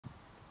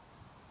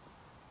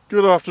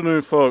Good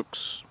afternoon,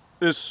 folks.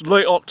 It's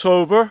late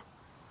October.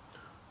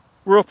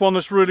 We're up on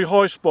this really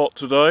high spot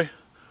today.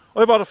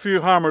 I've had a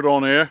few hammered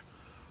on here.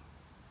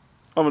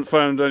 I haven't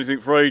found anything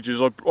for ages.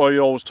 I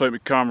always take my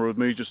camera with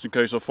me just in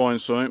case I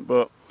find something,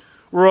 but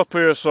we're up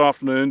here this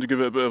afternoon to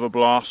give it a bit of a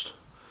blast.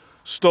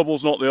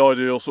 Stubble's not the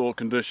ideal sort of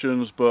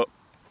conditions, but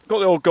got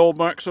the old gold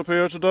max up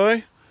here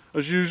today,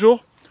 as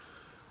usual.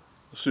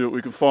 Let's see what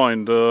we can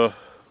find. I'll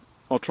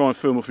try and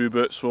film a few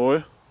bits for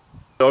you.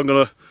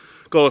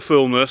 Gotta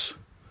film this.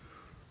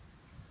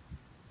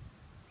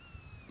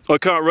 I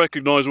can't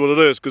recognise what it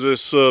is because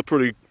it's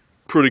pretty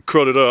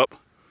crudded up,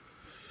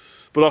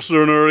 but that's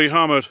an early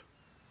hammered.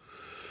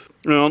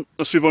 Hang on,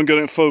 let's see if I can get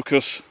it in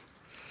focus.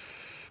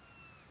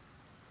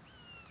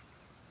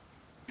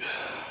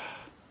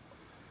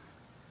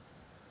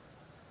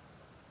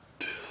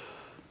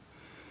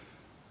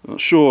 Not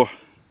sure.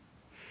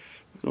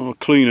 I want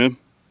to clean him.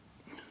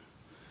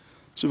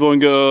 See if I can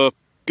get a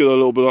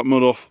little bit of that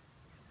mud off.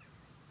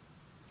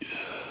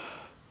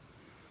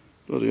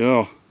 Bloody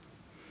hell.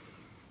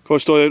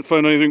 Christ, I ain't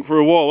found anything for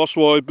a while. That's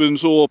why I've been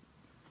sort of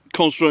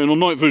concentrating on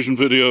night vision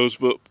videos,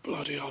 but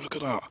bloody hell, look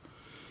at that.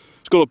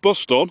 It's got a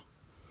bust on.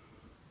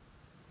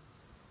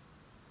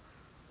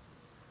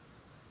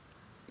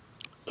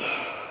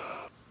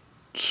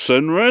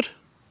 Sen red?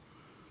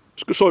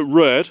 It's like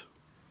red.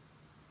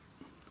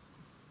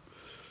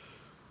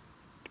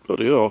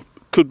 Bloody hell.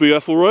 Could be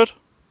Ethel red.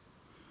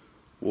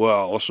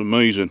 Wow, that's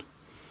amazing.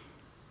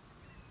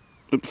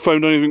 Haven't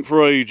found anything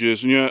for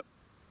ages, and yet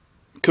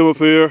come up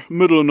here,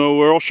 middle of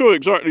nowhere. I'll show you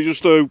exactly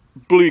just how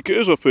bleak it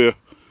is up here.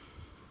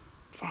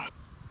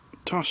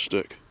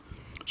 Fantastic.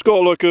 It's got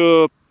like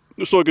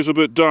looks like it's a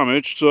bit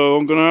damaged, so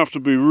I'm going to have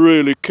to be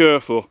really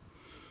careful.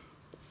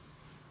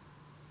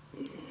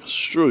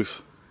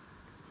 Struth.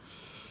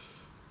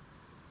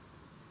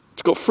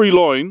 It's got 3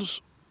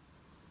 lines.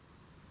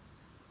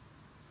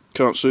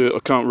 Can't see it, I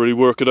can't really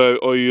work it out.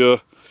 The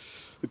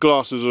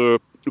glasses are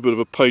a bit of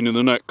a pain in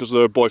the neck because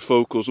they're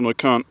bifocals and I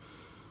can't.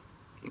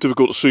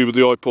 Difficult to see with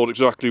the iPod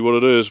exactly what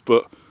it is,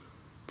 but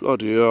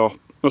bloody hell,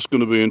 that's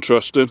going to be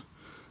interesting.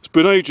 It's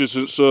been ages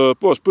since, well,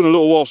 it's been a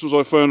little while since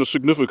I found a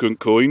significant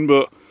coin,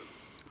 but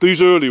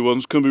these early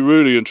ones can be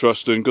really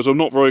interesting because I'm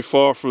not very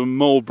far from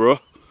Marlborough.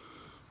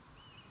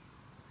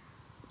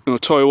 And I'll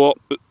tell you what,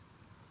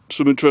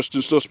 some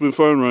interesting stuff's been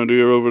found around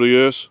here over the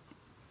years.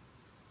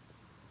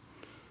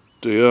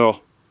 DL.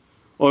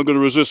 I'm going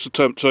to resist the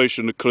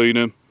temptation to clean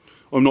him.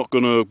 I'm not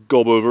going to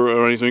gob over it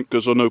or anything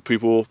because I know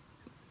people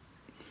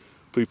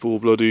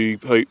bloody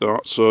hate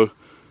that, so,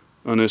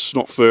 and it's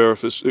not fair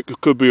if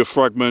it could be a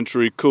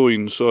fragmentary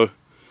coin, so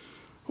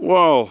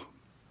wow,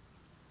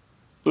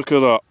 look at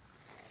that.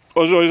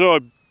 I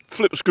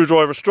flipped the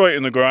screwdriver straight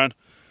in the ground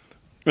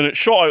and it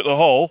shot out the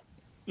hole,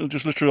 and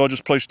just literally I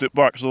just placed it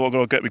back, so I've got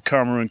to get my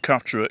camera and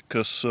capture it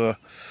because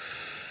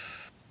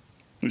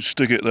we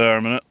stick it there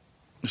a minute.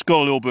 It's got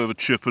a little bit of a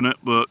chip in it,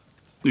 but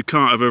you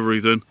can't have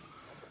everything.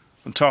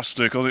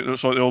 Fantastic. I think it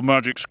looks like the old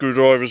magic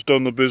screwdriver's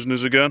done the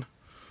business again.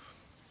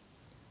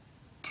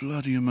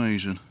 Bloody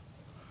amazing.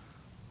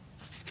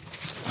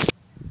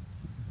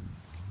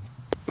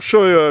 I'll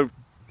show you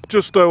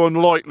just how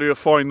unlikely a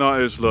find that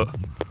is, look.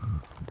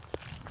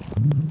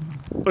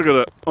 Look at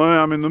it. I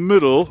am in the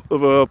middle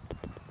of a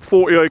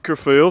 40-acre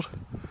field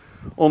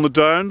on the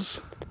downs.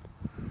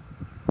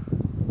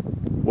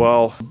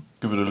 Well,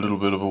 give it a little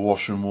bit of a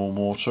wash in warm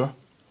water.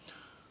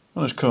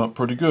 And it's come up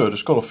pretty good.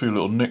 It's got a few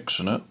little nicks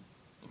in it,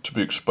 to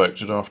be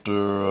expected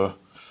after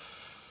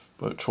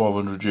about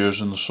 1200 years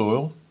in the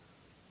soil.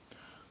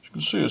 You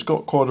can see it's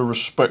got quite a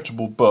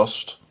respectable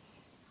bust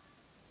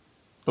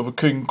of a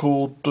king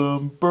called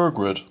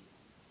Burgred.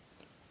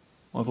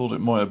 I thought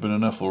it might have been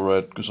an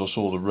Ethelred because I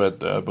saw the red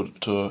there, but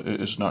it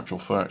is an actual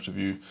fact. If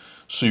you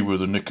see where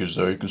the nick is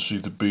there, you can see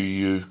the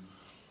B-U-R-G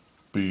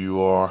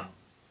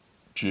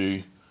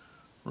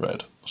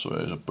red. So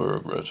it is a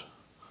Burgred.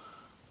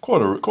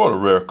 Quite a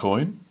rare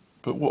coin,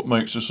 but what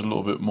makes this a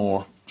little bit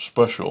more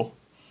special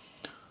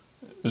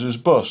is his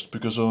bust,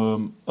 because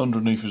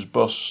underneath his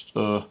bust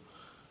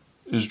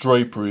his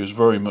drapery is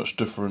very much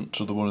different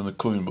to the one in the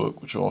coin book,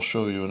 which I'll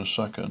show you in a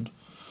second.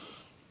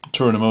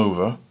 Turn him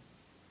over,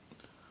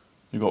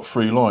 you've got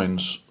 3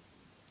 lines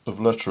of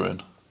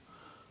lettering.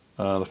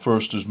 The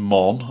first is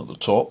Mon at the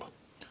top,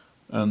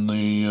 and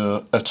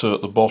the Eta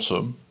at the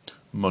bottom,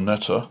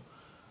 Moneta,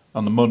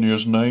 and the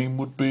moneyor's name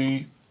would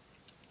be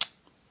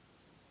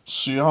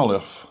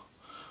CIALLAF,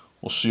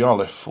 or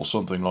CIALLAF, or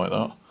something like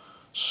that.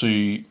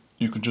 You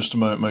can just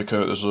about make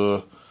out there's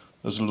a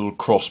little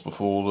cross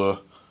before the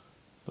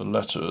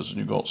letters, and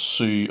you've got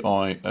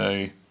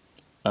CIALLA,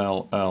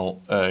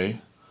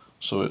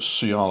 so it's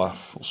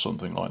CIALLAF or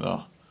something like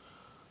that.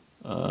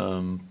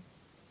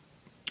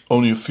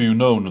 Only a few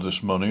known of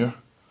this moneyor,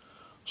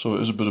 so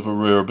it is a bit of a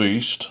rare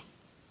beast.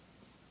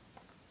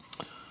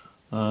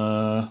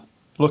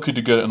 Lucky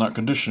to get it in that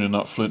condition, in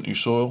that flinty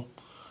soil,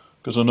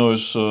 because I know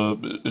it's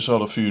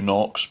had a few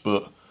knocks,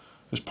 but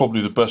it's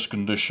probably the best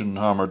condition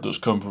hammered that's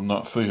come from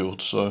that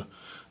field, so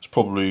it's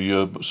probably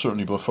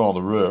certainly by far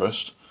the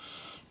rarest.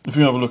 If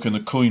you have a look in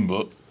the coin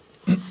book,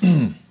 Put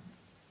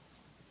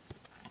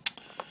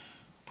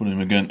him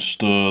against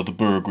the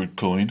Burgred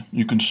coin.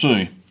 You can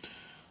see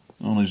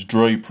on his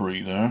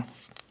drapery there,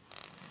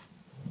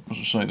 as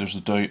I say, there's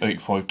the date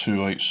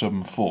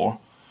 852874,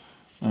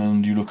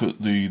 and you look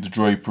at the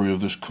drapery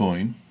of this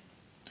coin.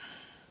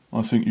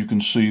 I think you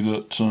can see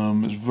that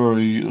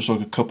it's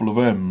like a couple of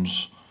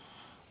M's,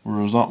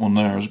 whereas that one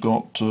there has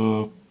got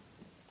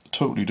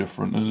totally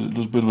different.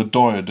 There's a bit of a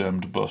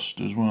diademed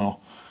bust as well,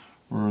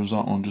 whereas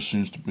that one just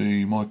seems to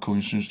be, my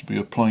coin seems to be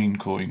a plain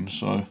coin,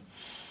 so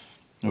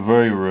a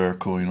very rare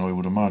coin I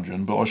would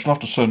imagine, but I shall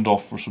have to send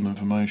off for some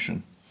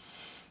information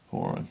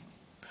for him.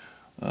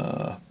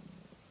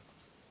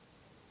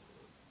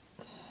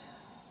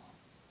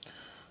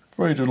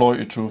 Very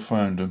delighted to have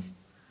found him.